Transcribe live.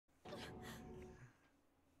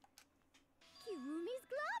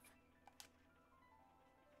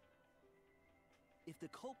the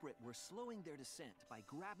culprit were slowing their descent by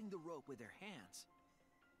grabbing the rope with their hands,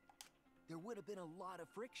 there would have been a lot of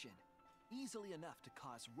friction, easily enough to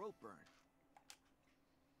cause rope burn.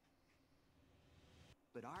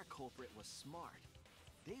 But our culprit was smart.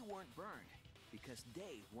 They weren't burned because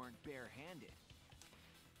they weren't bare-handed.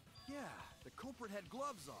 Yeah, the culprit had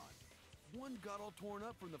gloves on. One got all torn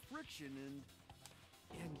up from the friction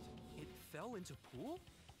and it fell into pool?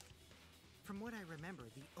 From what I remember,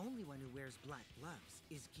 the only one who wears black gloves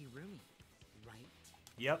is Kirumi, right?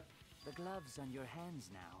 Yep. The gloves on your hands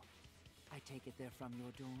now. I take it they're from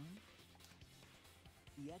your dorm?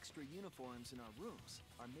 The extra uniforms in our rooms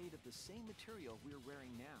are made of the same material we're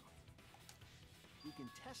wearing now. We can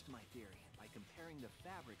test my theory by comparing the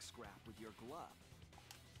fabric scrap with your glove.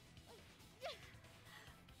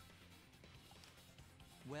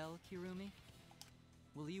 Well, Kirumi,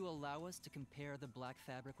 will you allow us to compare the black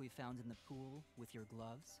fabric we found in the pool with your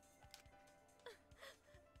gloves?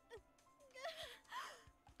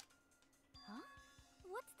 Huh?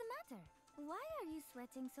 What's the matter? Why are you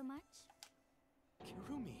sweating so much?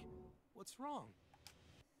 Kirumi, what's wrong?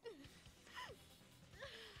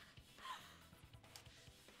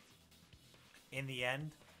 In the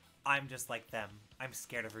end, I'm just like them. I'm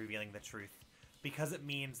scared of revealing the truth. Because it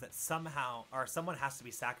means that somehow, or someone has to be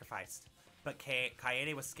sacrificed. But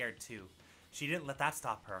Kaede was scared too. She didn't let that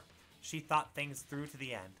stop her. She thought things through to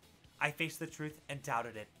the end. I faced the truth and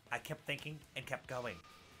doubted it. I kept thinking and kept going.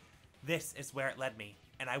 This is where it led me,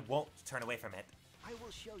 and I won't turn away from it. I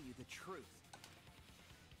will show you the truth.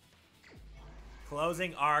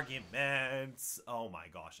 Closing arguments. Oh my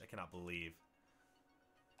gosh, I cannot believe.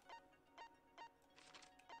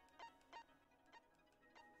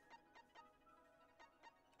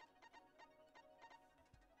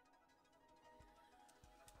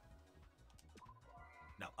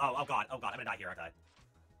 No. Oh god, I'm gonna die here, aren't I?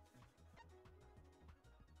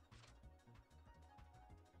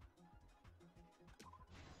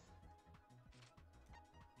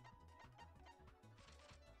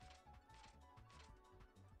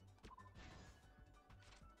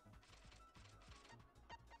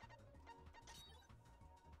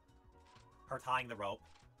 Her tying the rope.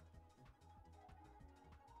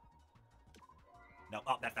 No,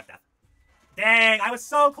 oh, that's death. Dang, I was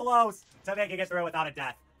so close to making it through without a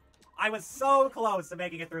death. I was so close to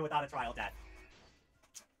making it through without a trial death.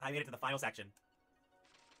 I made it to the final section.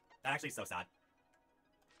 That actually is so sad.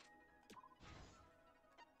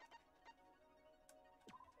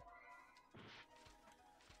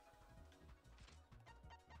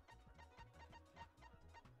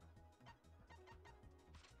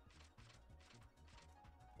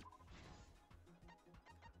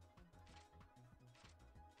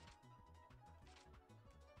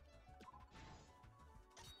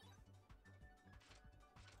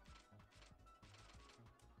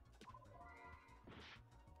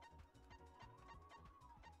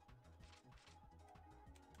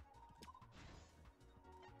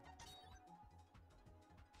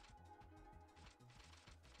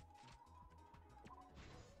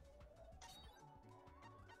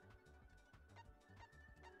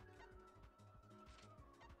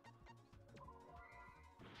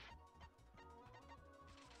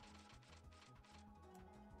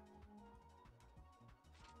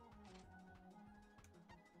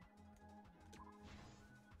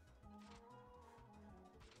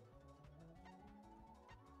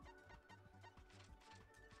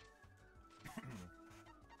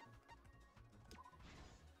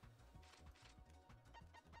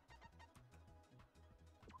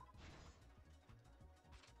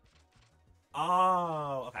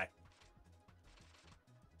 Oh, okay.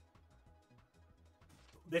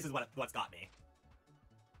 This is what's got me.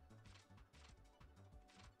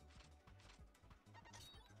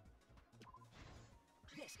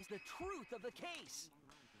 This is the truth of the case.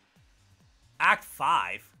 Act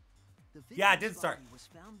 5? Yeah, it did start. Was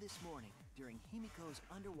found this morning during Himiko's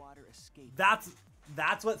underwater escape.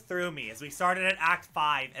 That's what threw me, is we started at Act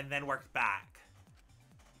 5 and then worked back.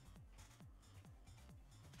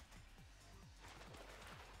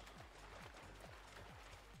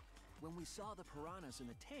 When we saw the piranhas in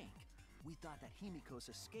the tank, we thought that Himiko's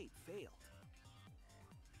escape failed.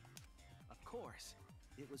 Of course,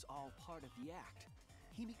 it was all part of the act.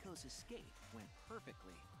 Himiko's escape went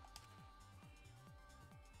perfectly.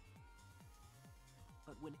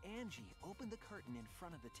 But when Angie opened the curtain in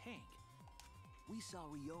front of the tank, we saw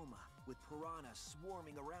Ryoma with piranhas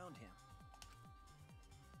swarming around him.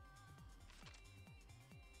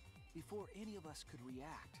 Before any of us could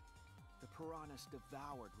react, the piranhas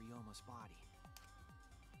devoured Ryoma's body.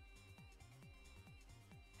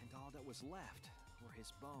 And all that was left were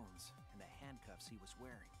his bones and the handcuffs he was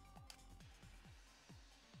wearing.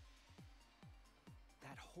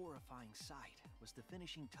 That horrifying sight was the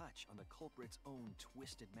finishing touch on the culprit's own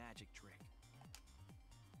twisted magic trick.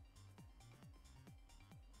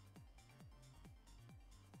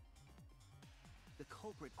 The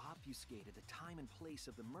culprit obfuscated the time and place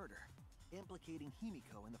of the murder, implicating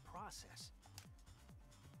Himiko in the process.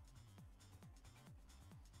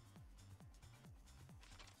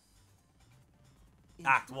 In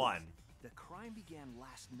Act truth, 1. The crime began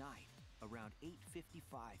last night, around 8:55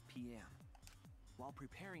 p.m. While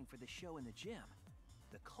preparing for the show in the gym,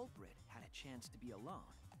 the culprit had a chance to be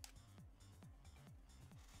alone.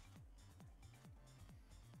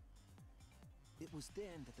 It was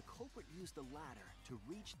then that the culprit used the ladder to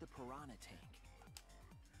reach the piranha tank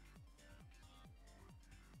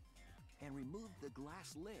and removed the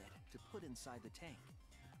glass lid to put inside the tank.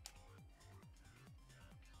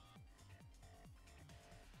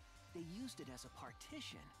 They used it as a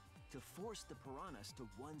partition to force the piranhas to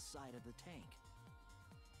one side of the tank.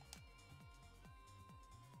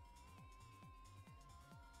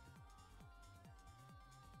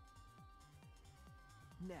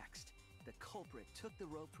 Next, the culprit took the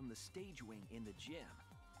rope from the stage wing in the gym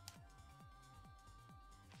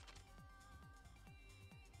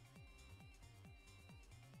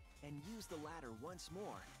and used the ladder once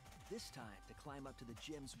more, this time to climb up to the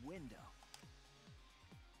gym's window.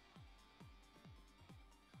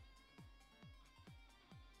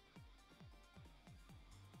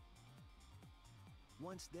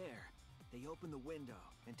 Once there, they opened the window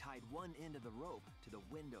and tied one end of the rope to the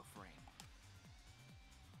window frame.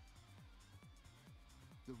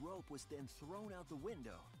 The rope was then thrown out the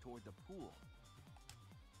window toward the pool.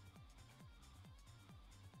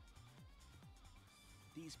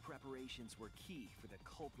 These preparations were key for the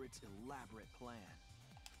culprit's elaborate plan.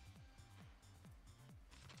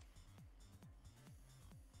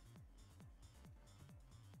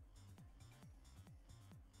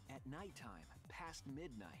 At nighttime, past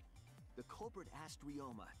midnight, the culprit asked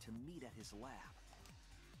Ryoma to meet at his lab.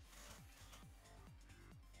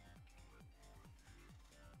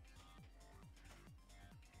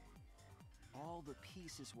 All the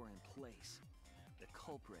pieces were in place. The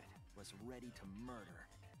culprit was ready to murder.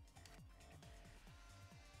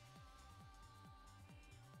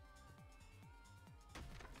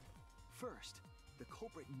 First, the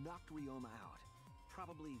culprit knocked Ryoma out,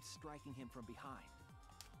 probably striking him from behind.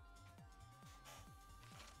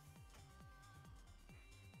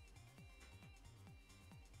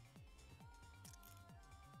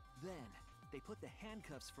 Then, they put the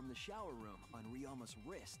handcuffs from the shower room on Ryoma's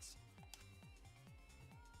wrists.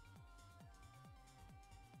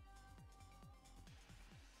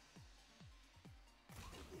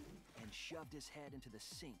 And shoved his head into the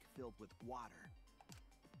sink filled with water.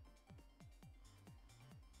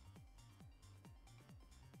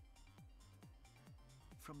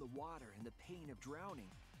 From the water and the pain of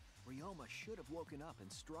drowning, Ryoma should have woken up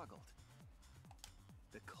and struggled.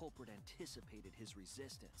 The culprit anticipated his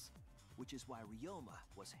resistance, which is why Ryoma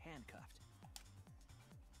was handcuffed.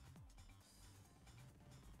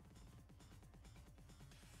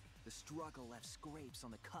 The struggle left scrapes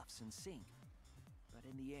on the cuffs and sink, but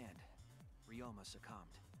in the end, Ryoma succumbed.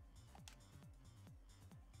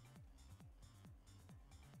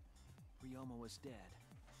 Ryoma was dead,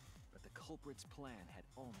 but the culprit's plan had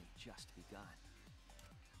only just begun.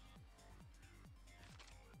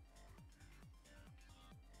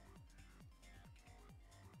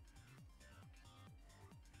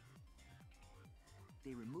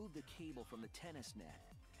 They removed the cable from the tennis net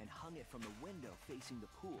and hung it from the window facing the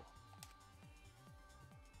pool.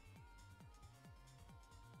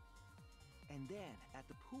 And then, at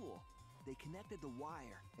the pool, they connected the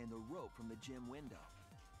wire and the rope from the gym window.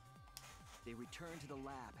 They returned to the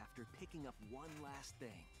lab after picking up one last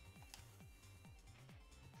thing.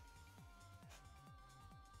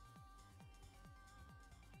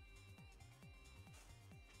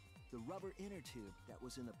 The rubber inner tube that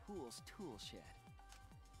was in the pool's tool shed.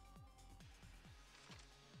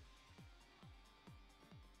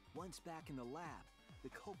 Once back in the lab, the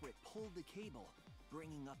culprit pulled the cable,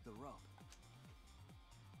 bringing up the rope.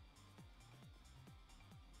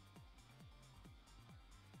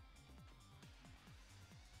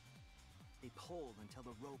 They pulled until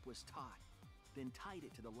the rope was taut, then tied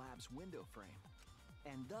it to the lab's window frame.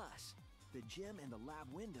 And thus, the gym and the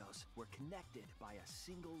lab windows were connected by a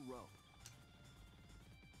single rope.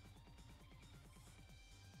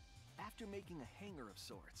 After making a hanger of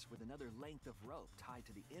sorts with another length of rope tied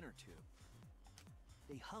to the inner tube,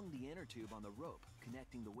 they hung the inner tube on the rope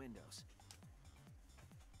connecting the windows.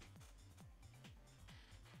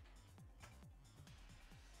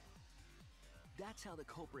 That's how the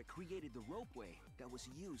culprit created the ropeway that was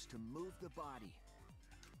used to move the body.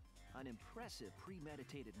 An impressive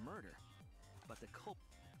premeditated murder, but the culprit...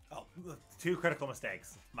 Oh, 2 critical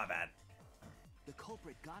mistakes. My bad. The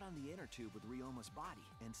culprit got on the inner tube with Ryoma's body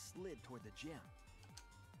and slid toward the gym.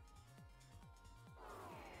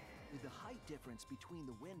 With the height difference between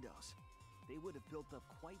the windows, they would have built up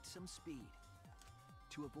quite some speed.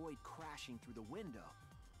 To avoid crashing through the window,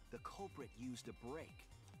 the culprit used a brake.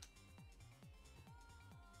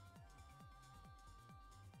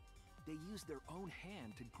 They used their own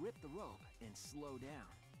hand to grip the rope and slow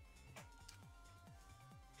down.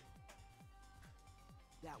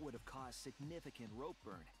 That would have caused significant rope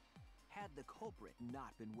burn had the culprit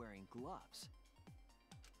not been wearing gloves.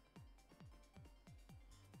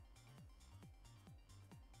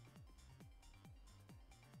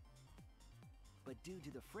 But due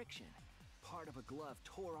to the friction, part of a glove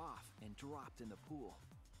tore off and dropped in the pool.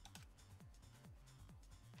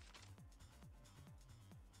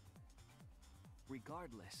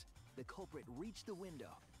 Regardless, the culprit reached the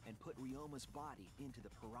window and put Ryoma's body into the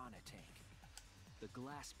piranha tank. The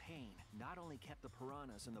glass pane not only kept the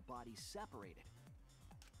piranhas and the body separated,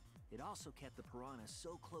 it also kept the piranhas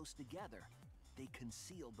so close together, they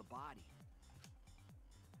concealed the body.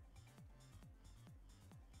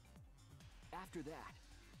 After that,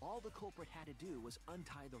 all the culprit had to do was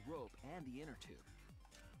untie the rope and the inner tube.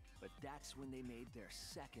 But that's when they made their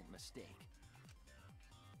second mistake.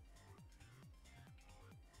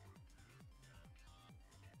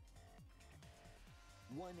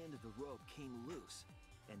 One end of the rope came loose,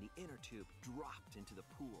 and the inner tube dropped into the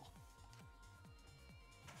pool.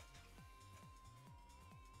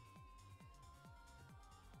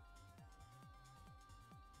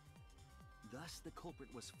 Thus, the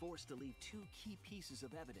culprit was forced to leave 2 key pieces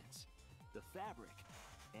of evidence: the fabric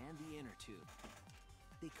and the inner tube.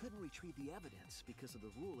 They couldn't retrieve the evidence because of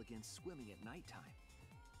the rule against swimming at nighttime.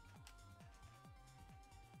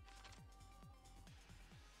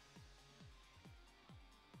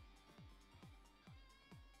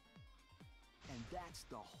 And that's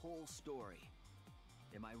the whole story.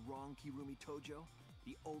 Am I wrong, Kirumi Tojo?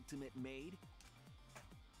 The ultimate maid?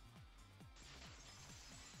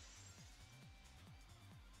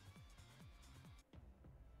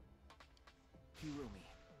 Kirumi,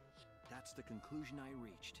 that's the conclusion I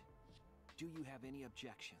reached. Do you have any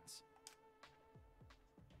objections?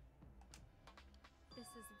 This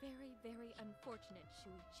is very, very unfortunate,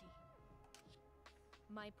 Shuichi.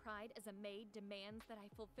 My pride as a maid demands that I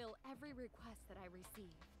fulfill every request that I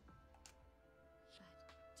receive.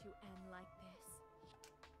 But to end like this...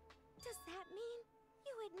 Does that mean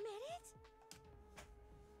you admit it?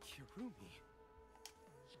 Kirumi.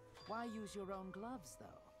 Why use your own gloves,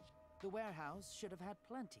 though? The warehouse should have had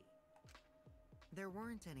plenty. There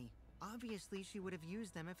weren't any. Obviously, she would have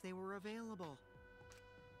used them if they were available.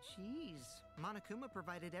 Jeez, Monokuma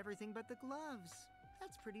provided everything but the gloves.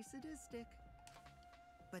 That's pretty sadistic.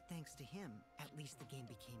 But thanks to him, at least the game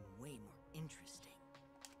became way more interesting.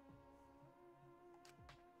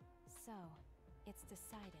 So, it's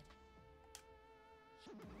decided.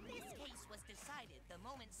 This case was decided the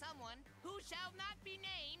moment someone, who shall not be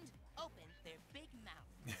named, opened their big mouth.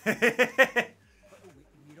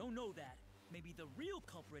 We don't know that. Maybe the real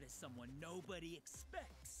culprit is someone nobody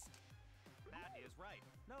expects. That is right.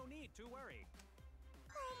 No need to worry.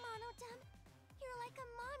 Oh, Monodum, you're like a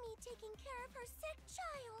mommy taking care of her sick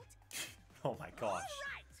child. Oh my gosh. All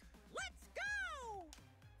right, let's go!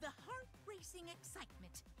 The heart-racing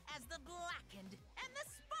excitement as the blackened and the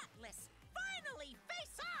spotless finally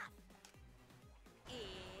face off.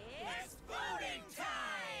 It's voting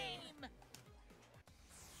time!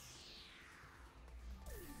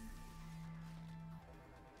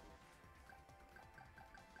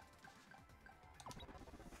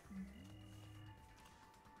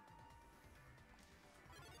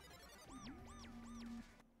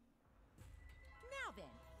 Now then,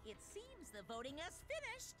 it seems the voting has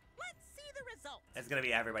finished. Let's see the results. It's gonna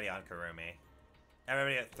be everybody on Kurumi.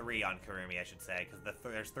 Everybody at 3 on Kurumi, I should say, because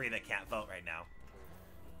there's 3 that can't vote right now.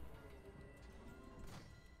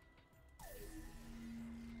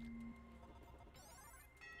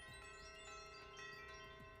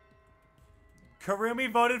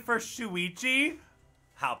 Kurumi voted for Shuichi?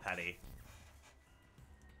 How petty.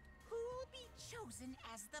 Who'll be chosen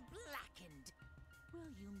as the blackened?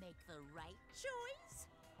 Will you make the right choice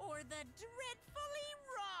or the dreadfully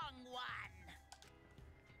wrong one?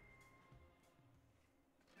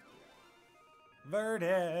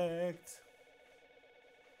 Verdict.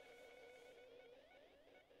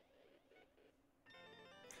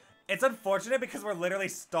 It's unfortunate because we're literally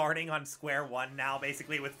starting on square one now,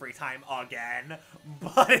 basically, with free time again.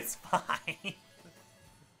 But it's fine.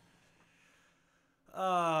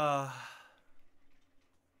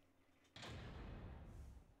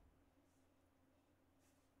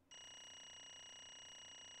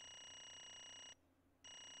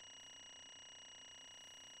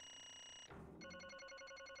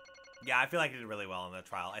 Yeah, I feel like I did really well in the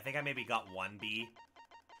trial. I think I maybe got 1B.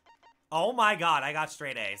 Oh my god, I got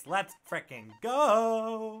straight A's. Let's frickin'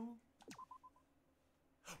 go!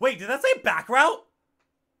 Wait, did that say back route?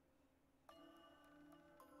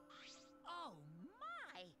 Oh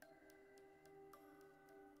my!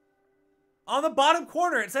 On the bottom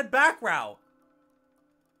corner, it said back route.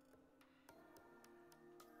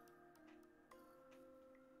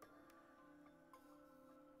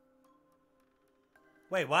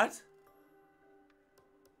 Wait, what?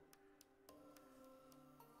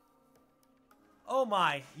 Oh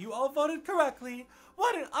my, you all voted correctly.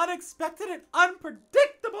 What an unexpected and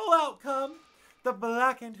unpredictable outcome. The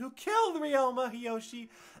blackened who killed Ryoma Hiyoshi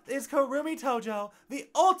is Kurumi Tojo, the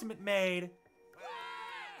ultimate maid.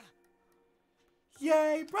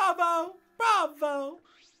 Yay, bravo, bravo.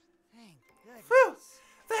 Thank goodness. Phew,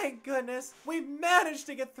 thank goodness. We managed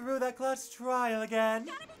to get through that clutch trial again.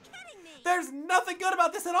 You gotta be kidding me! There's nothing good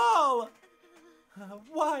about this at all.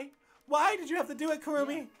 Why? Why did you have to do it,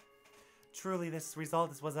 Kurumi? Yeah. Truly, this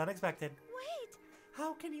result was unexpected. Wait!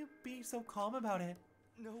 How can you be so calm about it?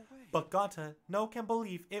 No way. But Gata, no can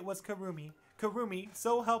believe it was Kurumi. Kurumi,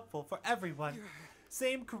 so helpful for everyone.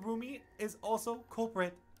 Same Kurumi is also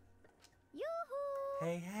culprit. Yoo-hoo!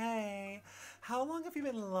 Hey, hey. How long have you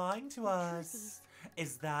been lying to us?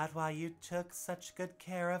 Is that why you took such good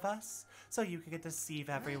care of us? So you could deceive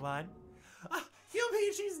everyone? You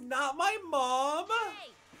mean she's not my mom?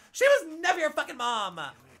 Hey! She was never your fucking mom!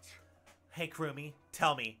 Hey, Kurumi,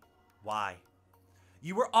 tell me, why?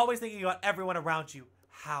 You were always thinking about everyone around you.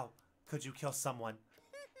 How could you kill someone?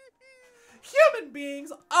 Human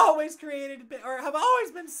beings always have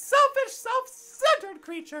always been selfish, self-centered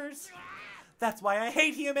creatures. That's why I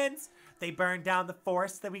hate humans. They burn down the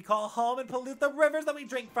forests that we call home and pollute the rivers that we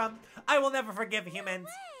drink from. I will never forgive humans.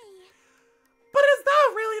 Hey! But is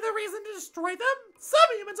that really the reason to destroy them? Some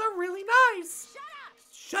humans are really nice.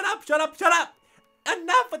 Shut up! Shut up, shut up, shut up!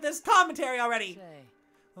 Enough with this commentary already! Say,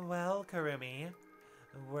 Well, Kurumi,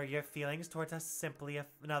 were your feelings towards us simply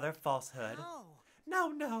another falsehood? No.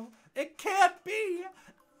 No, it can't be!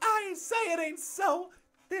 I say it ain't so!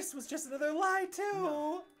 This was just another lie,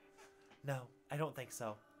 too! No, I don't think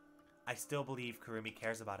so. I still believe Kurumi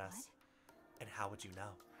cares about us. And how would you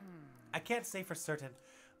know? I can't say for certain,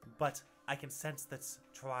 but I can sense this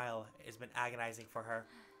trial has been agonizing for her.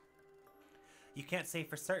 You can't say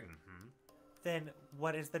for certain, Then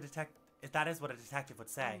what is the if that is what a detective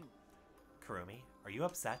would say. Kurumi, are you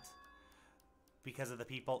upset? Because of the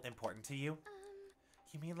people important to you?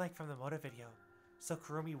 You mean like from the motive video? So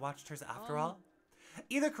Kurumi watched hers after all?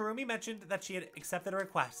 Either Kurumi mentioned that she had accepted a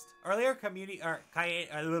request. Earlier, Kurumi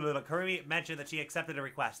mentioned that she accepted a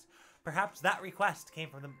request. Perhaps that request came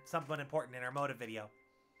from someone important in her motive video.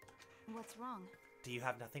 What's wrong? Do you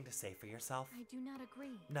have nothing to say for yourself? I do not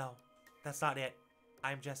agree. No, that's not it.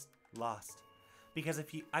 I'm just lost. Because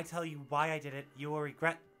if I tell you why I did it, you will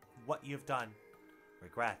regret what you've done.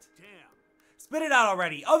 Regret. Damn. Spit it out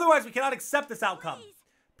already. Otherwise, we cannot accept this outcome.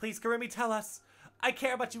 Please, Kurumi, tell us. I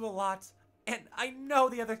care about you a lot. And I know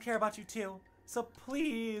the others care about you too. So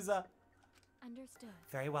please. Understood.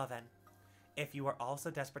 Very well then. If you are all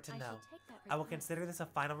so desperate to I know, shall take that I will request. consider this a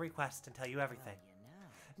final request and tell you everything.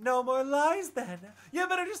 you know. No more lies then. You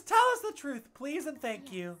better just tell us the truth, please and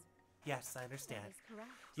thank you. Yes, I understand. That is correct.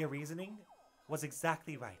 Your reasoning was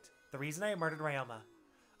exactly right. The reason I murdered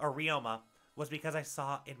Ryoma, was because I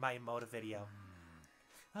saw in my motive video.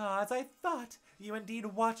 As I thought, you indeed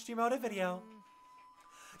watched your motive video.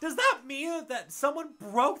 Does that mean that someone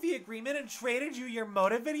broke the agreement and traded you your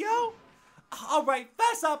motive video? Alright,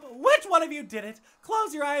 fess up. Which one of you did it?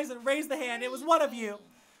 Close your eyes and raise the hand. It was one of you.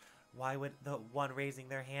 Why would the one raising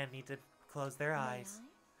their hand need to close their eyes?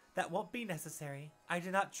 That won't be necessary. I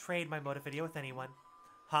did not trade my motive video with anyone.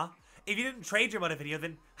 Huh? If you didn't trade your motive video,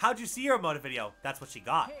 then how'd you see your motive video? That's what she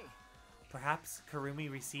got. Hey. Perhaps Kurumi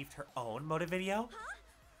received her own motive video?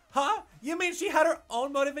 Huh? You mean she had her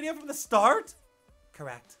own motive video from the start?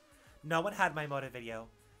 Correct. No one had my motive video,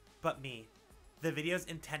 but me, the video's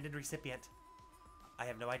intended recipient. I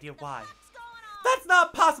have no idea why. That's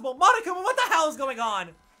not possible! Monokuma, what the hell is going on?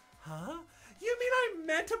 Huh? You mean I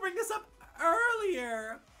meant to bring this up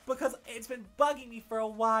earlier? Because it's been bugging me for a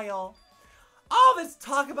while. All this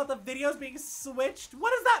talk about the videos being switched,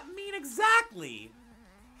 what does that mean exactly?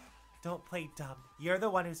 Don't play dumb. You're the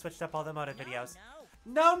one who switched up all the motive videos.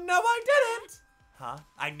 No. No, I didn't! Huh?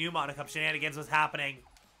 I knew Monocup shenanigans was happening.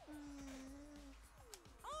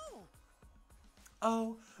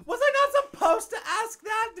 Oh, was I not supposed to ask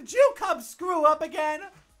that? Did you come screw up again?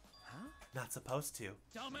 Huh? Not supposed to.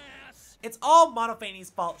 Dumbass! It's all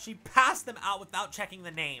Monophany's fault. She passed them out without checking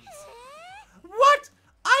the names. What?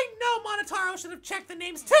 I know Monotaro should have checked the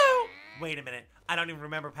names too! Wait a minute. I don't even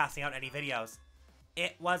remember passing out any videos.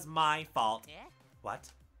 It was my fault.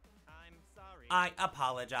 What? I'm sorry. I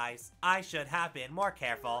apologize. I should have been more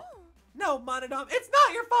careful. No, Monodom, it's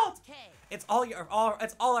not your fault! It's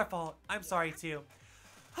all our fault. I'm sorry too.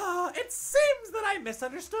 It seems that I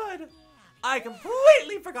misunderstood. I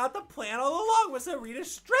completely forgot the plan all along was to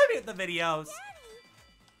redistribute the videos.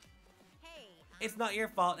 It's not your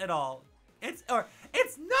fault at all. It's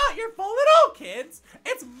not your fault at all, kids.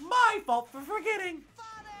 It's my fault for forgetting.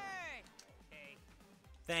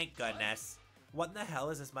 Thank goodness. What in the hell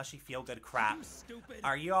is this mushy feel-good crap? You stupid.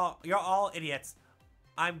 You're all idiots.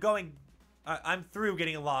 I'm through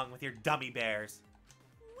getting along with your dummy bears.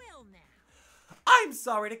 Well now. I'm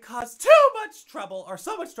sorry to cause too much trouble, or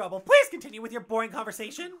so much trouble. Please continue with your boring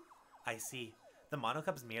conversation. I see. The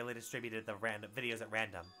Monocups merely distributed the random videos at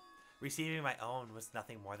random. Receiving my own was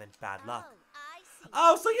nothing more than bad luck. I see.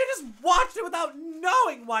 Oh, so you just watched it without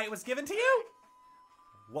knowing why it was given to you?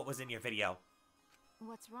 What was in your video?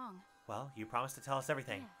 What's wrong? Well, you promised to tell us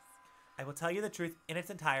everything. Yes. I will tell you the truth in its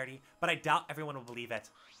entirety, but I doubt everyone will believe it.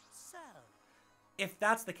 So. If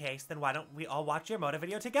that's the case, then why don't we all watch your motive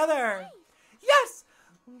video together? Yes!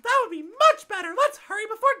 That would be much better! Let's hurry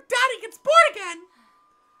before Daddy gets bored again!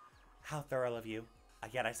 How thorough of you.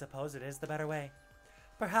 Yet I suppose it is the better way.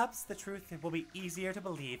 Perhaps the truth will be easier to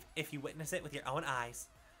believe if you witness it with your own eyes.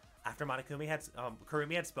 After Kurumi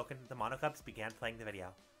had spoken, the Monocups began playing the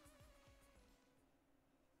video.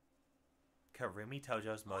 Kurumi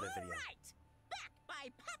Tojo's motive video. Alright! Back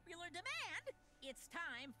by popular demand, it's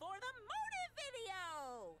time for the motive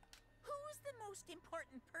video! Who's the most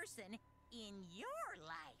important person in your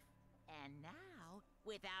life? And now,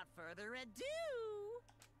 without further ado,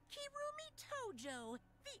 Kurumi Tojo,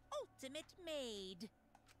 the ultimate maid.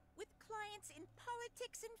 With clients in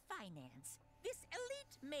politics and finance, this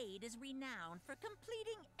elite maid is renowned for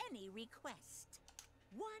completing any request.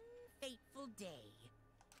 One fateful day,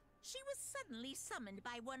 she was suddenly summoned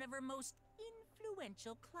by one of her most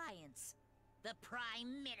influential clients, the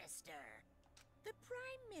Prime Minister. The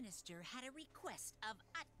Prime Minister had a request of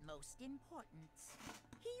utmost importance.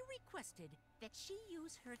 He requested that she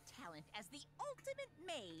use her talent as the ultimate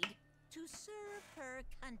maid to serve her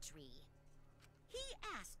country. He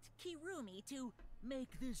asked Kurumi to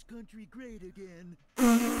Make this country great again.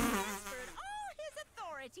 transfer all his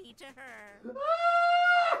authority to her.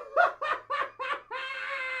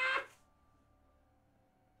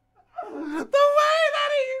 The way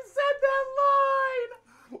that he said that line!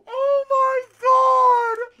 Oh my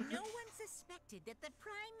god! No one suspected that the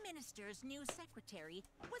Prime Minister's new secretary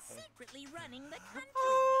was secretly running the country.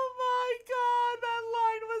 Oh my god, that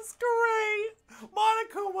line was great!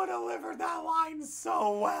 Monokuma delivered that line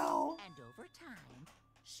so well! And over time,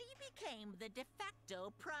 she became the de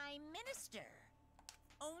facto Prime Minister.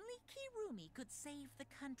 Only Kurumi could save the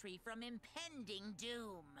country from impending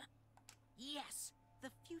doom. Yes,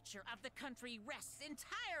 the future of the country rests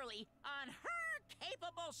entirely on her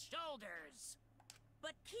capable shoulders.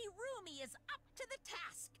 But Kurumi is up to the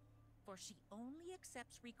task, for she only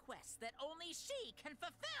accepts requests that only she can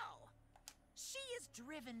fulfill. She is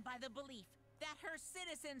driven by the belief that her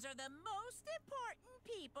citizens are the most important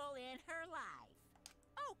people in her life.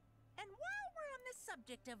 Oh, and while we're on the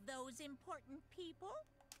subject of those important people,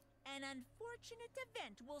 an unfortunate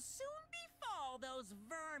event will soon befall those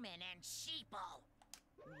vermin and sheeple.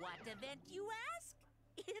 What event, you ask?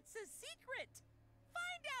 It's a secret.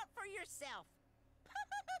 Find out for yourself.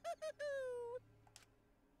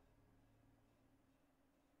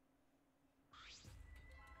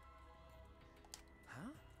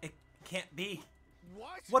 Huh? It can't be.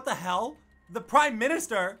 What? What the hell? The Prime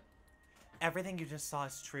Minister? Everything you just saw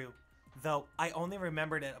is true, though I only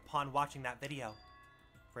remembered it upon watching that video.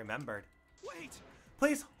 Remembered. Wait!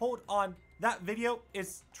 Please hold on. That video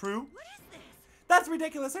is true? What is this? That's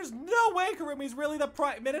ridiculous. There's no way Kurumi's really the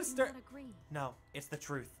Prime Minister. I do not agree. No, it's the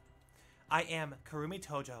truth. I am Kurumi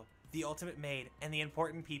Tojo, the ultimate maid, and the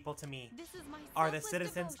important people to me This is my are the selfless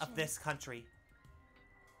citizens of devotion. this country.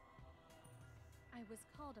 I was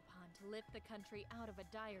called upon to lift the country out of a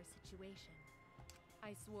dire situation.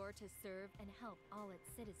 I swore to serve and help all its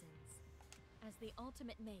citizens. As the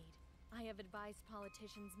ultimate maid, I have advised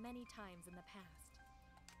politicians many times in the past.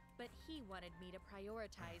 But he wanted me to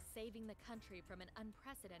prioritize saving the country from an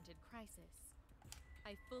unprecedented crisis.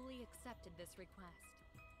 I fully accepted this request.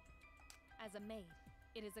 As a maid,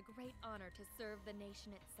 it is a great honor to serve the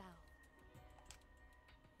nation itself.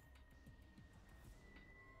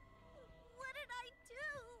 What did I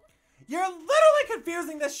do? You're literally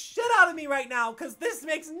confusing the shit out of me right now, because this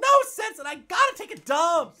makes no sense and I gotta take a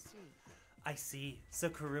dump! I see. So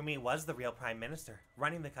Kurumi was the real prime minister,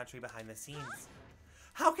 running the country behind the scenes.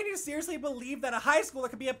 How can you seriously believe that a high schooler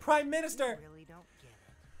could be a prime minister? I really don't get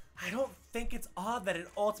it. I don't think it's odd that an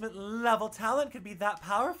ultimate level talent could be that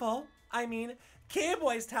powerful. I mean,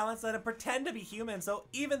 K-Boy's talents let him pretend to be human, so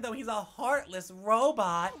even though he's a heartless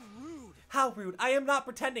robot... How rude! How rude. I am not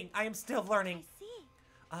pretending. I am still learning. I see.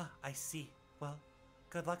 Ah, I see. Well,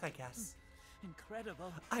 good luck, I guess.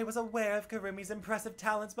 Incredible. I was aware of Kurumi's impressive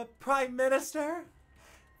talents, but Prime Minister?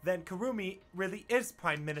 Then Kurumi really is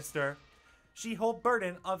Prime Minister. She holds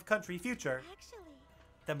burden of country future. Actually.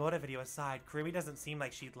 The motive video aside, Kurumi doesn't seem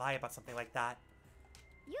like she'd lie about something like that.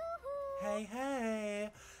 Yoo-hoo! Hey, hey.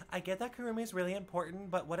 I get that Kurumi is really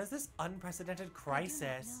important, but what is this unprecedented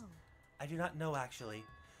crisis? I do not know, actually.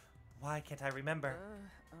 Why can't I remember?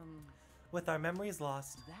 With our memories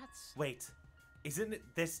lost. That's... Wait, isn't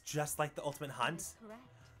this just like the Ultimate Hunt? Correct.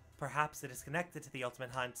 Perhaps it is connected to the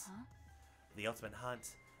Ultimate Hunt. Huh? The Ultimate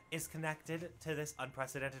Hunt is connected to this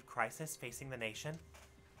unprecedented crisis facing the nation?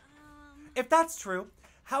 If that's true,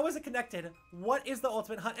 how is it connected? What is the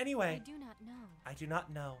Ultimate Hunt anyway? I do not know. I do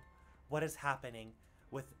not know what is happening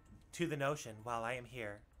to the notion while I am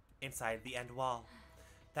here inside the end wall.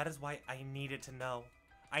 That is why I needed to know.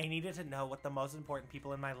 I needed to know what the most important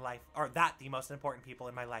people in my life, or that the most important people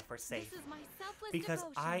in my life are safe. This is my selfless Because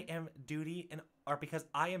devotion. because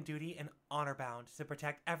I am duty and honor bound to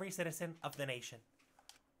protect every citizen of the nation.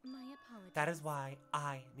 My apologies. That is why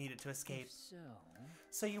I needed to escape. So...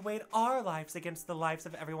 So you weighed our lives against the lives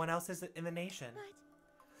of everyone else's in the nation.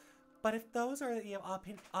 But if those are the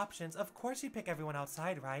options, of course you'd pick everyone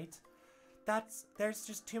outside, right? There's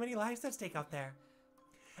just too many lives at stake out there.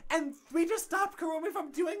 And we just stopped Kurumi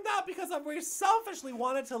from doing that because we selfishly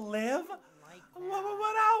wanted to live?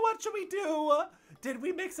 What should we do? Did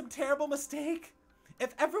we make some terrible mistake?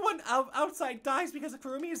 If everyone outside dies because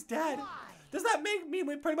Kurumi is dead, does that mean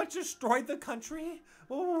we pretty much destroyed the country?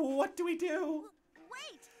 What do we do?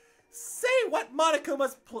 Wait! Say what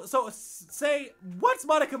Monokuma's what's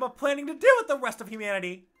Monokuma planning to do with the rest of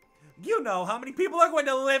humanity? You know how many people are going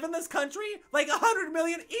to live in this country? Like 100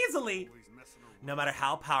 million easily. No matter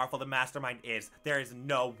how powerful the mastermind is, there is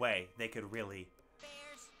no way they could really.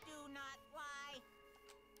 Bears do not lie.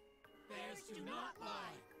 Bears do not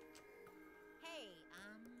lie. Hey,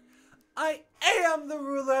 I am the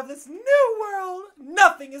ruler of this new world.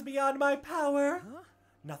 Nothing is beyond my power. Huh?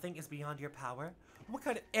 Nothing is beyond your power? What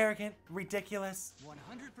kind of arrogant, ridiculous?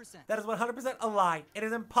 100%. That is 100% a lie. It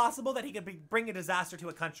is impossible that he could bring a disaster to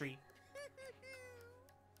a country.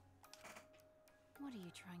 What are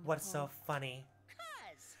you trying to What's pull? so funny?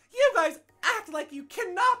 cuz. You guys act like you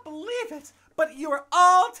cannot believe it, but you are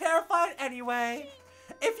all terrified anyway.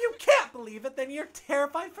 If you can't believe it, then you're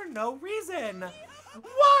terrified for no reason.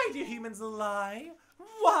 Why do humans lie?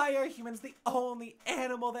 Why are humans the only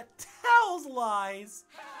animal that tells lies?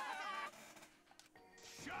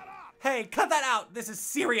 Shut up! Hey, cut that out. This is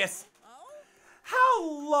serious. How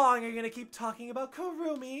long are you going to keep talking about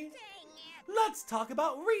Kurumi? Let's talk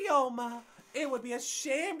about Ryoma. It would be a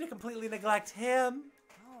shame to completely neglect him.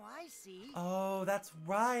 Oh, I see. Oh, that's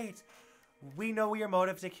right. We know your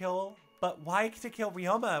motive to kill, but why to kill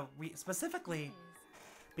Ryoma specifically?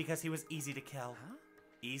 Because he was easy to kill. Huh?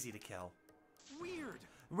 Easy to kill. Weird.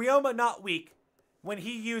 Ryoma not weak when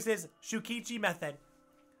he uses Shukichi method.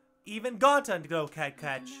 Even Gonta no catch.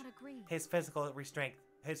 I do not agree. His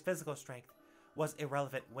physical strength was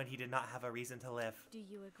irrelevant when he did not have a reason to live. Do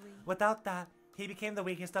you agree? Without that, he became the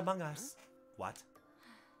weakest among us. What?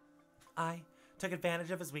 I took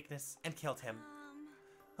advantage of his weakness and killed him.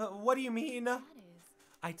 What do you mean? That is.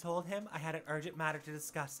 I told him I had an urgent matter to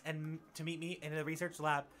discuss and to meet me in the research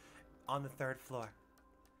lab on the 3rd floor.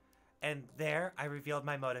 And there, I revealed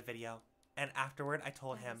my motive video. And afterward, I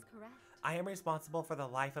told That him, is correct. I am responsible for the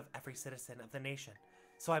life of every citizen of the nation,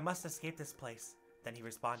 so I must escape this place. Then he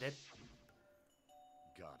responded,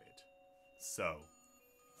 Got it. So,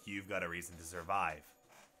 you've got a reason to survive.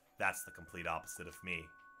 That's the complete opposite of me.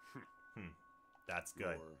 That's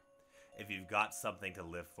good. If you've got something to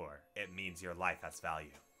live for, it means your life has value.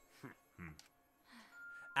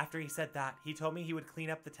 After he said that, he told me he would clean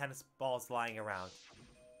up the tennis balls lying around.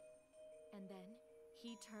 And then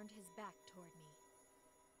he turned his back toward me.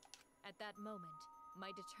 At that moment,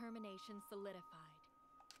 my determination solidified.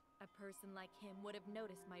 A person like him would have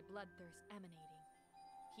noticed my bloodthirst emanating.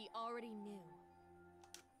 He already knew.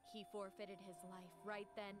 He forfeited his life right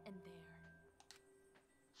then and there.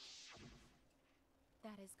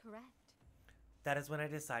 That is correct. That is when I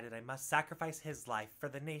decided I must sacrifice his life for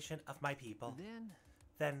the nation of my people.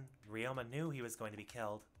 Then Ryoma knew he was going to be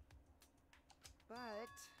killed. But...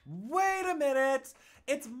 Wait a minute!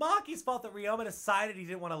 It's Maki's fault that Ryoma decided he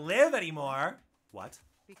didn't want to live anymore. What?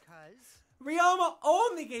 Because... Ryoma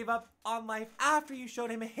only gave up on life after you showed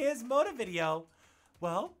him his motive video.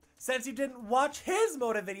 Well, since you didn't watch his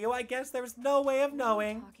motive video, I guess there was no way of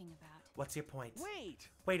knowing. What are you talking about? What's your point?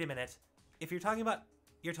 Wait a minute. If you're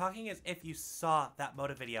talking as if you saw that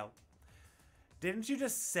motive video. Didn't you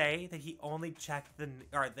just say that he only checked the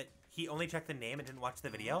name and didn't watch the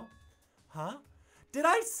video? Huh? Did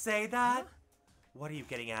I say that? Huh? What are you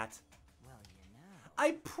getting at? Well, you know.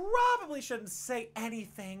 I probably shouldn't say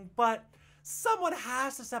anything, but someone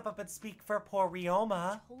has to step up and speak for poor Ryoma.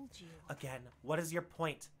 I told you. Again, what is your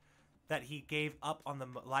point? That he gave up on the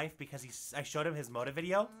life because I showed him his motive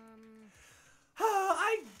video?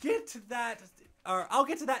 I get to that, or I'll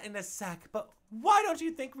get to that in a sec, but why don't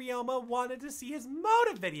you think Ryoma wanted to see his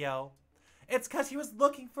motive video? It's because he was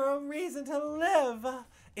looking for a reason to live.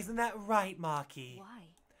 Isn't that right, Maki? Why?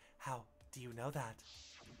 How do you know that?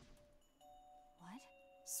 What?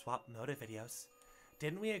 Swap motive videos.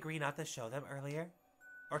 Didn't we agree not to show them earlier?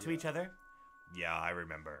 Or to each other? Yeah, I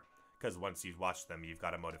remember. Because once you've watched them, you've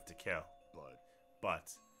got a motive to kill.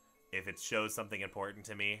 But if it shows something important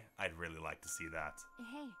to me, I'd really like to see that.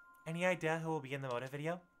 Hey. Any idea who will be in the motive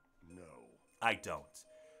video? No. I don't.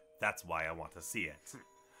 That's why I want to see it.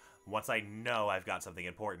 Once I know I've got something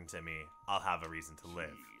important to me, I'll have a reason to live.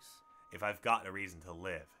 If I've got a reason to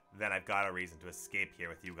live, then I've got a reason to escape here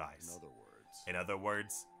with you guys. In other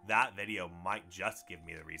words, that video might just give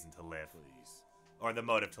me the reason to live. Please. Or the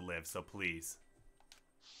motive to live, so please.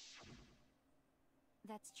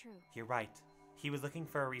 That's true. You're right. He was looking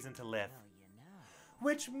for a reason to live. Well, you know.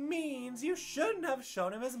 Which means you shouldn't have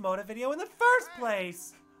shown him his motive video in the first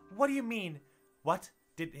place. What do you mean? What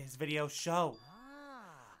did his video show?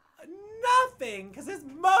 Nothing, because his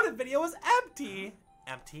motive video was empty.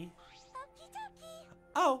 Empty?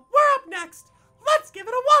 Oh, we're up next. Let's give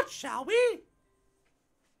it a watch, shall we?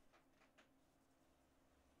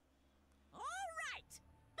 All right.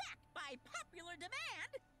 Back by popular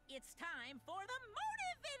demand, it's time for the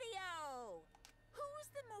motive video. Who's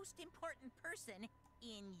the most important person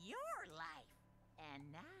in your life?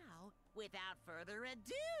 And now, without further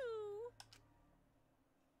ado,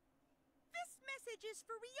 this message is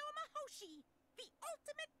for Ryoma Hoshi, the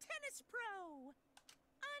ultimate tennis pro.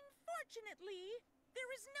 Unfortunately,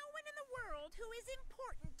 there is no one in the world who is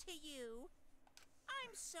important to you.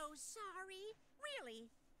 I'm so sorry.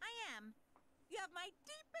 Really, I am. You have my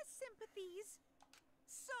deepest sympathies.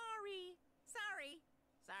 Sorry.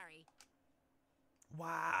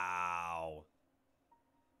 Wow.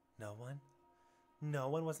 No one? No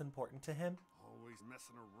one was important to him? Always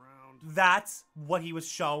messing around. That's what he was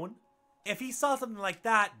shown? If he saw something like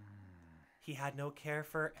that, he had no care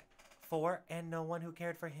for and no one who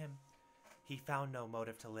cared for him. He found no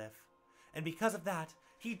motive to live. And because of that,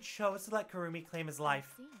 he chose to let Kurumi claim his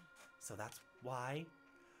life. So that's why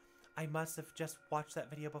I must have just watched that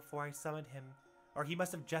video before I summoned him. Or he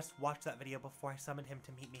must have just watched that video before I summoned him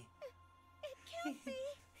to meet me. It can't be.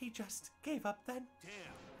 He just gave up then.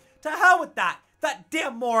 Damn. To hell with that! That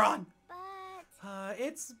damn moron! But...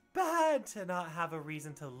 It's bad to not have a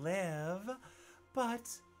reason to live, but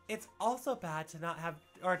it's also bad to not have,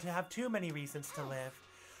 or to have too many reasons to live.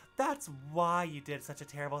 That's why you did such a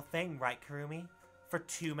terrible thing, right, Kurumi? For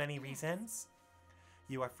too many reasons?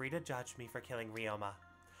 You are free to judge me for killing Ryoma.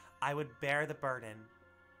 I would bear the burden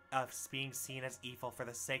of being seen as evil for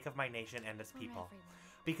the sake of my nation and its people.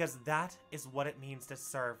 Because that is what it means to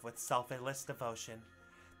serve with selfless devotion.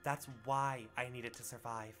 That's why I needed to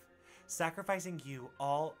survive. Sacrificing you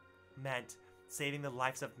all meant saving the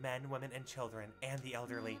lives of men, women, and children, and the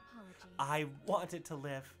elderly. I wanted to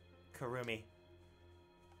live. Kurumi.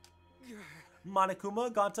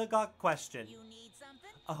 Monokuma, Gonta got question. You need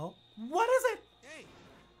something? Oh, what is it? Hey.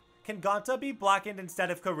 Can Gonta be blackened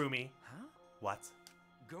instead of Kurumi? Huh? What?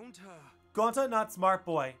 Gonta. Gonta not smart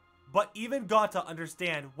boy, but even Gonta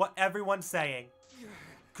understand what everyone's saying.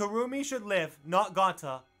 Kurumi should live, not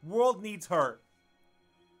Gonta. World needs her.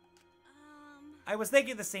 I was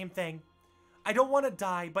thinking the same thing. I don't want to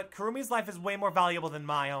die, but Kurumi's life is way more valuable than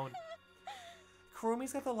my own.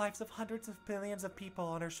 Kurumi's got the lives of hundreds of billions of people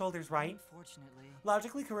on her shoulders, right? Unfortunately.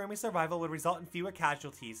 Logically, Kurumi's survival would result in fewer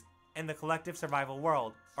casualties in the collective survival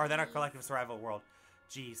world. Or than our collective survival world.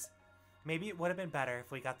 Jeez. Maybe it would have been better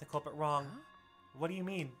if we got the culprit wrong. What do you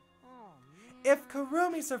mean? If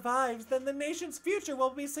Kurumi survives, then the nation's future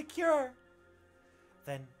will be secure.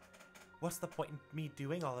 Then, what's the point in me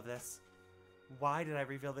doing all of this? Why did I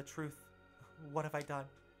reveal the truth? What have I done?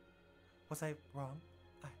 Was I wrong?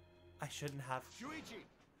 I shouldn't have. Shuichi!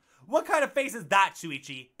 What kind of face is that,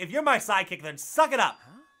 Shuichi? If you're my sidekick, then suck it up.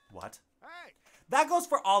 Huh? What? Hey! That goes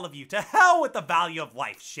for all of you. To hell with the value of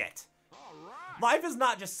life shit. All right. Life is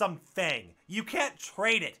not just some thing. You can't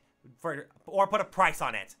trade it for or put a price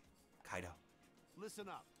on it. Kaido. Listen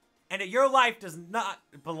up. And your life does not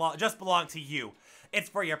belong to you. It's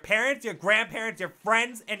for your parents, your grandparents, your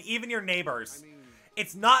friends, and even your neighbors.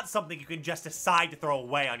 It's not something you can just decide to throw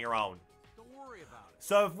away on your own. Don't worry about it.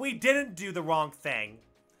 So if we didn't do the wrong thing,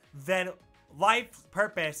 then life's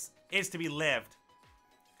purpose is to be lived.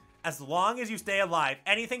 As long as you stay alive,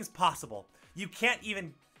 anything's possible. You can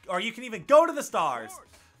even go to the stars.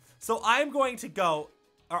 So I'm just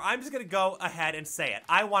gonna go ahead and say it.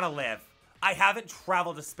 I want to live. I haven't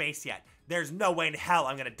traveled to space yet. There's no way in hell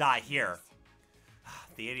I'm gonna die here.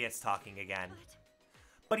 The idiot's talking again.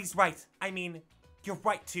 But he's right. I mean, you're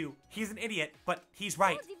right too. He's an idiot, but he's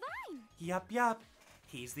right. Oh, divine. Yup.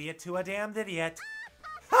 He's the damned idiot.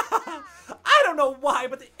 I don't know why,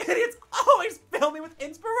 but the idiots always fill me with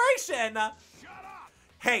inspiration. Shut up!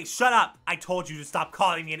 Hey, shut up. I told you to stop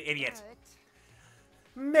calling me an idiot.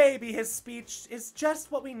 Maybe his speech is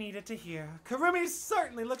just what we needed to hear. Kurumi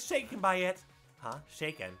certainly looks shaken by it. Huh?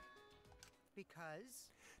 Shaken? Because?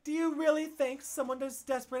 Do you really think someone as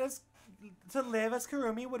desperate as to live as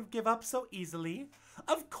Kurumi would give up so easily?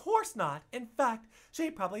 Of course not. In fact,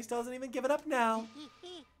 she probably still doesn't even give it up now.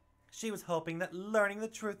 She was hoping that learning the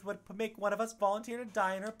truth would make one of us volunteer to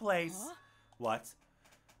die in her place. Huh? What?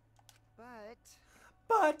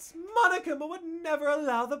 But Monokuma would never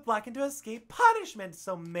allow the Blackened to escape punishment,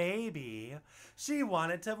 so maybe she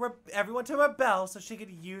wanted everyone to rebel so she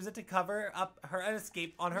could use it to cover up her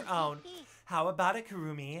escape on her own. How about it,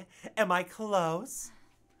 Kurumi? Am I close?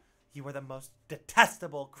 You were the most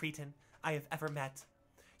detestable cretin I have ever met.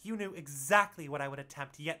 You knew exactly what I would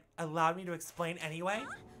attempt, yet allowed me to explain anyway?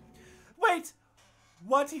 Wait!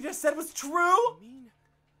 What he just said was true?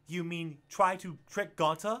 You mean try to trick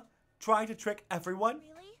Gonta? Try to trick everyone?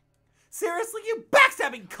 Really? Seriously, you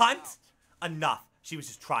backstabbing cunt! Enough. She was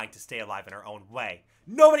just trying to stay alive in her own way.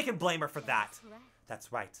 Nobody can blame her for that.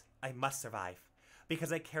 That's right. I must survive.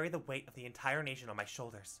 Because I carry the weight of the entire nation on my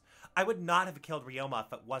shoulders. I would not have killed Ryoma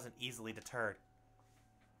if it wasn't easily deterred.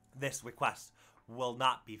 This request will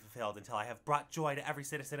not be fulfilled until I have brought joy to every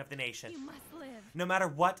citizen of the nation. You must live. No matter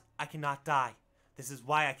what, I cannot die. This is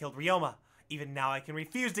why I killed Ryoma. Even now I can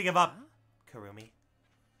refuse to give up. Kurumi.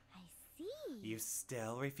 You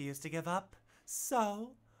still refuse to give up?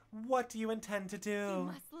 So, what do you intend to do?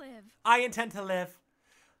 You must live. I intend to live.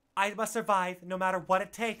 I must survive no matter what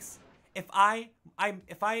it takes. If I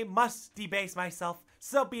must debase myself,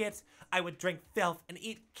 so be it. I would drink filth and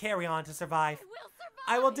eat carrion to survive. I will survive.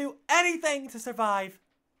 I will do anything to survive.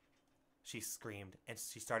 She screamed and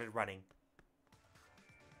she started running.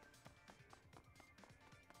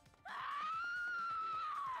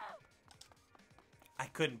 I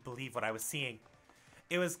couldn't believe what I was seeing.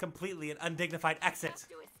 It was completely an undignified exit. I have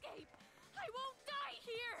to escape. I won't die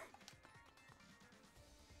here.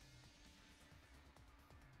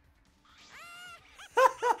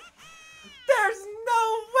 There's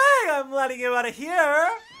no way I'm letting you out of here.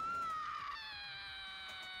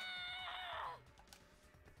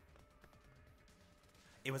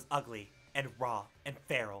 It was ugly and raw and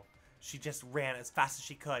feral. She just ran as fast as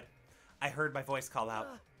she could. I heard my voice call out,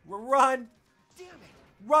 "Run! Damn it!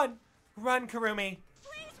 Run! Run, Kurumi!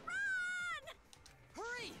 Please run!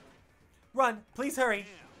 Hurry! Run! Please hurry!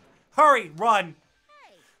 Hurry! Run!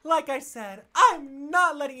 Hey. Like I said, I'm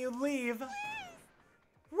not letting you leave! Please.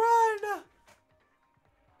 Run! I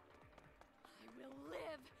will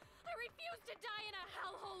live. I refuse to die in a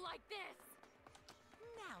hellhole like this.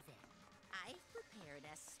 Now then, I've prepared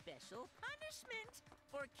a special punishment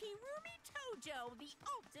for Kirumi Tojo, the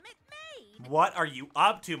ultimate maid. What are you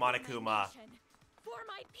up to, For my Monokuma? nation, for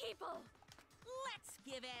my people. Let's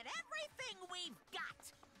give it everything we've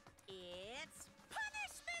got. It's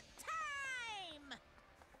punishment time!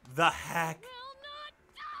 The heck? Will not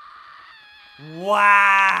die.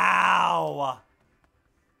 Wow!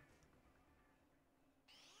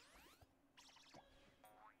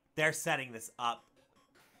 They're setting this up.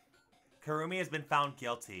 Kurumi has been found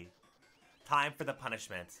guilty. Time for the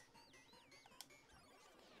punishment.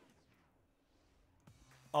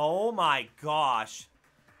 Oh my gosh.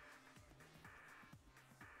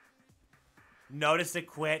 Notice to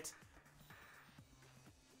quit.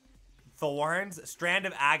 Thorns, Strand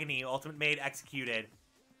of Agony, Ultimate Maid executed.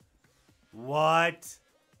 What?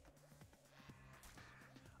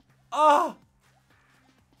 Oh!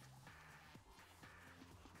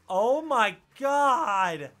 Oh my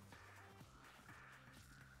god!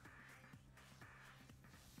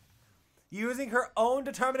 Using her own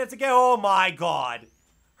determinants again. Oh my god!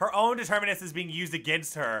 Her own determinants is being used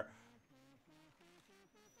against her.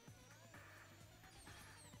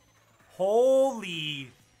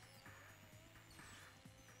 Holy...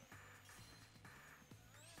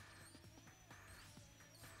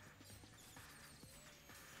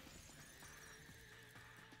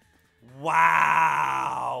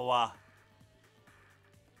 Wow!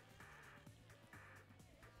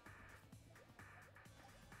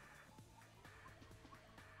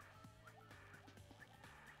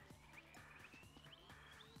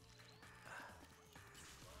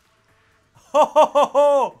 Ho ho ho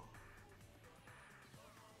ho!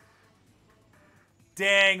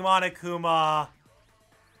 Dang, Monokuma!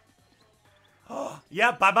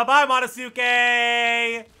 Yep, bye bye bye,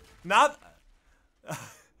 Monosuke! Not...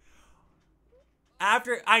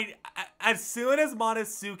 As soon as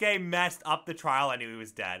Monosuke messed up the trial, I knew he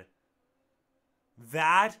was dead.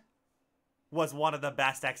 That was one of the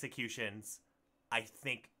best executions I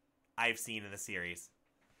think I've seen in the series.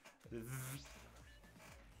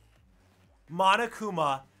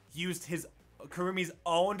 Monokuma used Kurumi's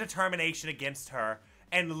own determination against her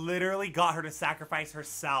and literally got her to sacrifice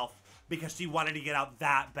herself because she wanted to get out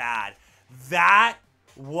that bad. That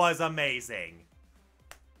was amazing.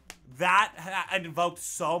 That invoked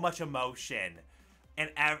so much emotion, and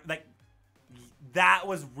like that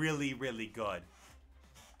was really, really good.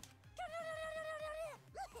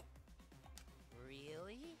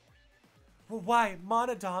 Really? Well, why,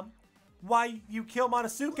 Monodam? Why you kill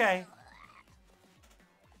Monosuke?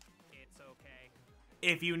 It's okay.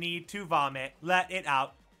 If you need to vomit, let it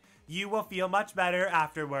out. You will feel much better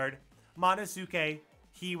afterward. Monosuke,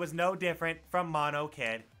 he was no different from Mono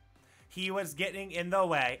Kid. He was getting in the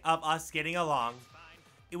way of us getting along.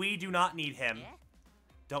 We do not need him.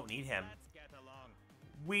 Don't need him. Let's get along.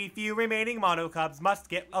 We few remaining Mono Cubs must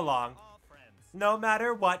get along. All friends. No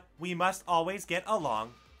matter what, we must always get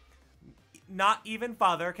along. Not even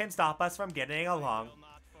Father can stop us from getting along.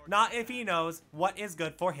 Not if he knows what is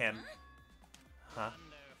good for him. Huh?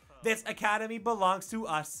 This academy belongs to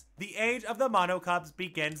us. The age of the Mono Cubs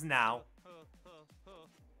begins now.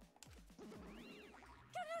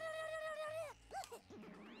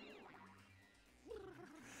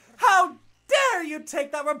 How dare you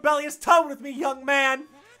take that rebellious tone with me, young man?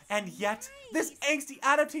 And yet, this angsty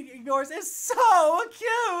attitude of yours is so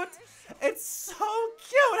cute. It's so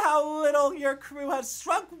cute how little your crew has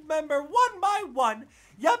shrunk member one by one.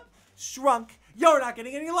 Yep, shrunk. You're not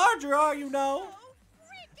getting any larger, are you, no?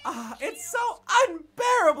 It's so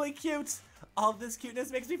unbearably cute. All this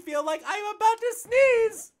cuteness makes me feel like I'm about to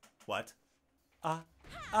sneeze. What? Ugly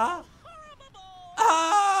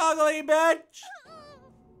bitch.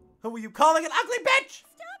 Who were you calling an ugly bitch?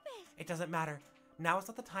 Stop it! It doesn't matter. Now is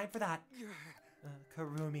not the time for that.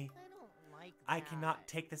 Karumi. I cannot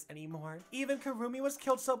take this anymore. Even Karumi was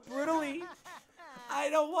killed so brutally.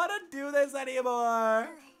 I don't want to do this anymore.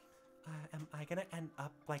 Am I gonna end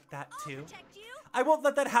up like that too? Protect you? I won't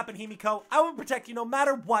let that happen, Himiko. I will protect you no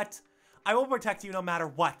matter what. I will protect you no matter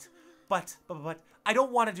what. But I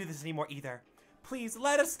don't want to do this anymore either. Please,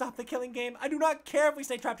 let us stop the killing game. I do not care if we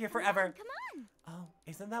stay trapped here forever. Come on! Oh,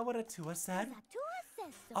 isn't that what Atua said? Zatua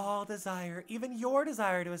says so. All desire, even your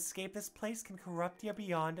desire to escape this place can corrupt you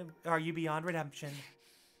beyond redemption.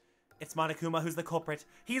 It's Monokuma who's the culprit.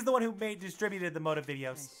 He's the one who distributed the motive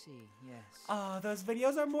videos. I see, yes. Ah, those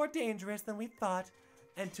videos are more dangerous than we thought.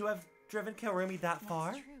 And to have driven Karumi that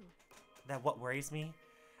far? That's true. That what worries me?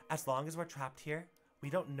 As long as we're trapped here, we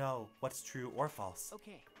don't know what's true or false.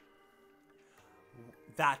 Okay.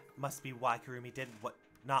 That must be why Karumi did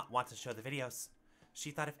not want to show the videos.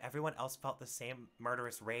 She thought if everyone else felt the same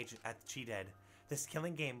murderous rage as she did, this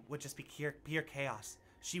killing game would just be pure chaos.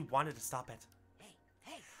 She wanted to stop it.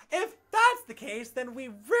 Hey. If that's the case, then we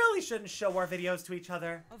really shouldn't show our videos to each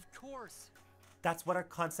other. Of course. That's what our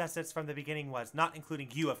consensus from the beginning was, not including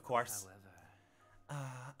you, of course. However.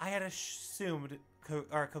 I had assumed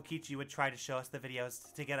Kokichi would try to show us the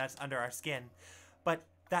videos to get us under our skin, but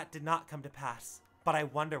that did not come to pass. But I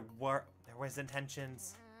wonder where there was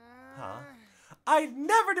intentions. Huh? I'd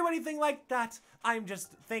never do anything like that. I'm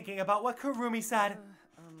just thinking about what Karumi said.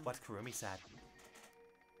 What Karumi said.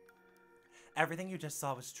 Everything you just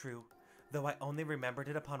saw was true, though I only remembered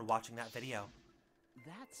it upon watching that video.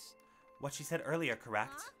 That's... What she said earlier,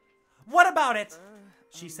 correct? What about it?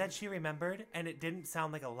 She said she remembered, and it didn't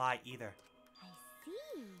sound like a lie either. I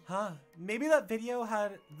see. Huh, maybe that video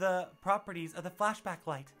had the properties of the flashback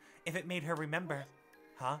light, if it made her remember.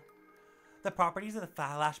 Huh? The properties of the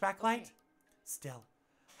flashback light? Still,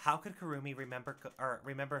 how could Kurumi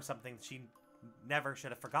remember something she never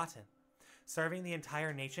should have forgotten? Serving the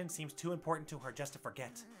entire nation seems too important to her just to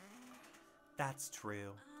forget. That's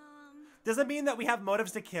true. Does it mean that we have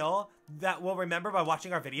motives to kill that we'll remember by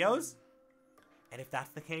watching our videos? And if that's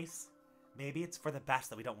the case, maybe it's for the best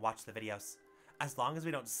that we don't watch the videos. As long as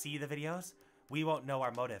we don't see the videos, we won't know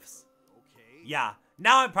our motives. Okay. Yeah,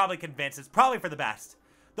 now I'm probably convinced it's probably for the best.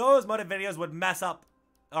 Those motive videos would mess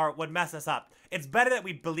us up. It's better that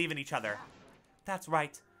we believe in each other. That's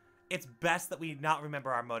right. It's best that we not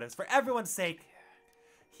remember our motives for everyone's sake.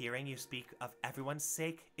 Hearing you speak of everyone's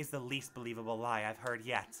sake is the least believable lie I've heard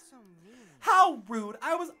yet. So mean. How rude!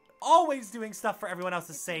 I was always doing stuff for everyone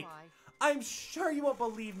else's sake. I'm sure you won't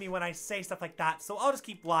believe me when I say stuff like that, so I'll just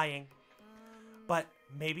keep lying. But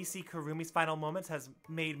maybe see Kurumi's final moments has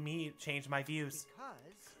made me change my views.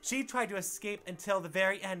 She tried to escape until the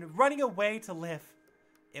very end, running away to live.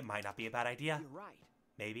 It might not be a bad idea. You're right.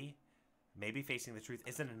 Maybe facing the truth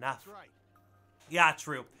isn't enough. That's right. Yeah,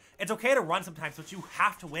 true. It's okay to run sometimes, but you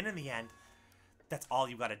have to win in the end. That's all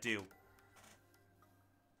you gotta do.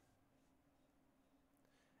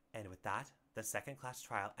 And with that, the second class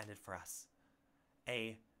trial ended for us.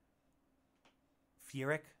 A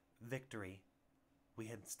Pyrrhic victory. We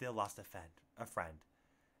had still lost a friend.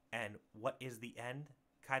 And what is the end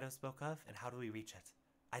Kaido spoke of, and how do we reach it?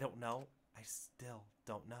 I don't know. I still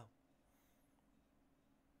don't know.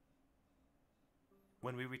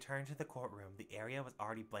 When we returned to the courtroom, the area was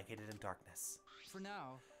already blanketed in darkness.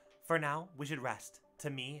 For now, we should rest. To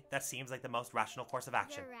me, that seems like the most rational course of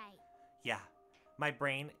action. You're right. Yeah. My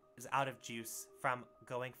brain is out of juice from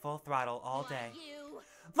going full throttle all day.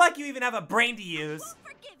 Like you even have a brain to use!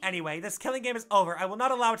 Anyway, this killing game is over. I will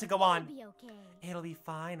not allow it to go on. It'll be okay. It'll be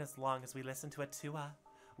fine as long as we listen to Atua.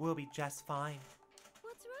 We'll be just fine.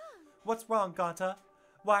 What's wrong? What's wrong, Ganta?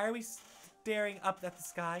 Why are we staring up at the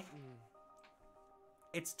sky?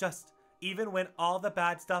 It's just, even when all the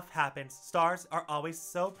bad stuff happens, stars are always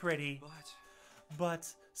so pretty.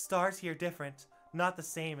 But stars here different. Not the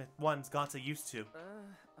same as ones Ganta used to.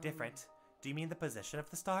 Different? Do you mean the position of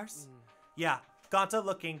the stars? Yeah, Ganta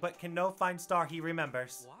looking, but can no find star he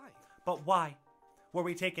remembers. Why? But why? Were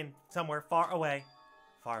we taken somewhere far away?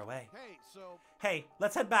 Far away. Hey, so... Hey,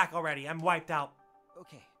 let's head back already. I'm wiped out.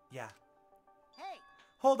 Okay. Yeah. Hey,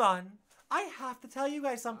 Hold on. I have to tell you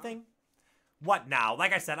guys something. What now?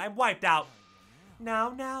 Like I said, I'm wiped out.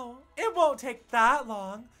 Now. It won't take that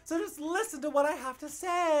long. So just listen to what I have to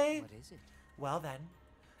say. What is it? Well then,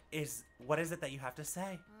 what is it that you have to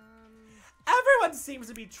say? Everyone seems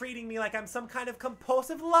to be treating me like I'm some kind of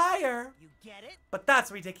compulsive liar. you get it? But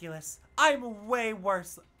that's ridiculous. I'm way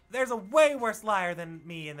worse. There's a way worse liar than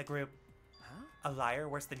me in the group. A liar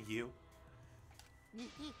worse than you?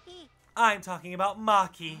 I'm talking about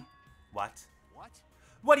Maki. What? What?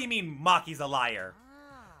 What do you mean Maki's a liar?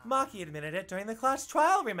 Maki admitted it during the class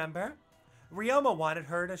trial, remember? Ryoma wanted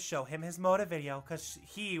her to show him his motive video because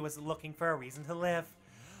he was looking for a reason to live.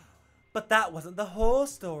 But that wasn't the whole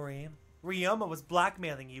story. Ryoma was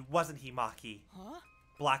blackmailing you, wasn't he, Maki? Huh?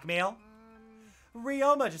 Blackmail?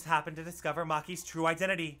 Ryoma just happened to discover Maki's true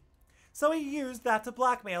identity. So he used that to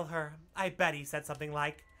blackmail her. I bet he said something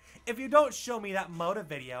like, if you don't show me that motive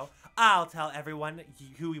video, I'll tell everyone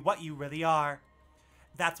what you really are.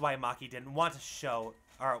 That's why Maki didn't want to show,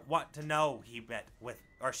 or want to know she met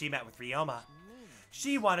with Ryoma.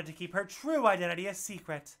 She wanted to keep her true identity a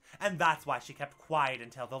secret, and that's why she kept quiet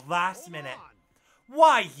until the last minute.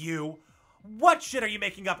 Why you? What shit are you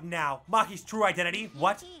making up now? Maki's true identity?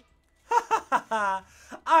 What? Ha ha ha!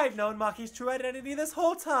 I've known Maki's true identity this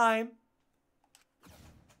whole time.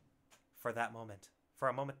 For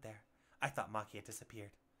a moment there, I thought Maki had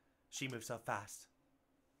disappeared. She moved so fast.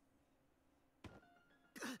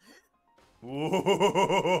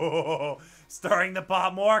 Ooh, stirring the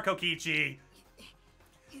pot more, Kokichi.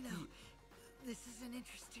 You know, this is an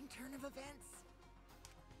interesting turn of events.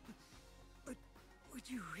 But would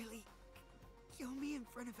you really kill me in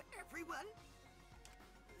front of everyone?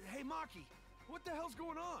 Hey, Maki, what the hell's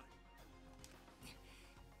going on?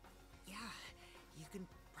 Yeah, you can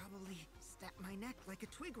probably snap my neck like a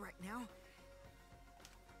twig right now.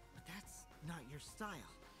 But that's not your style.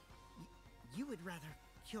 You would rather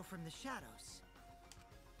kill from the shadows.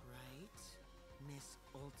 Right, Miss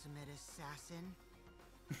Ultimate Assassin?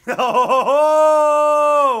 Oh!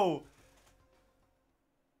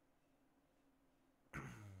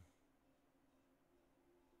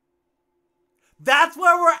 That's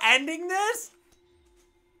where we're ending this?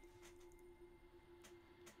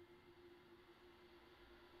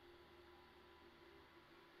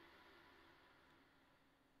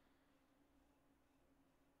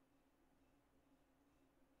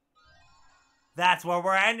 That's where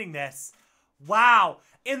we're ending this. Wow.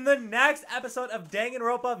 In the next episode of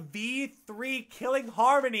Danganronpa V3 Killing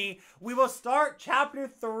Harmony, we will start Chapter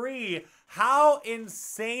 3. How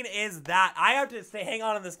insane is that? I have to hang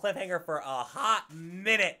on this cliffhanger for a hot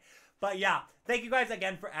minute. But yeah, thank you guys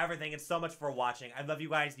again for everything and so much for watching. I love you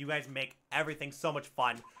guys. You guys make everything so much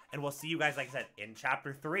fun. And we'll see you guys, like I said, in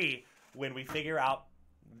Chapter 3 when we figure out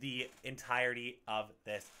the entirety of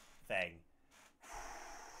this thing.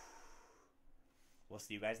 We'll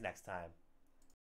see you guys next time.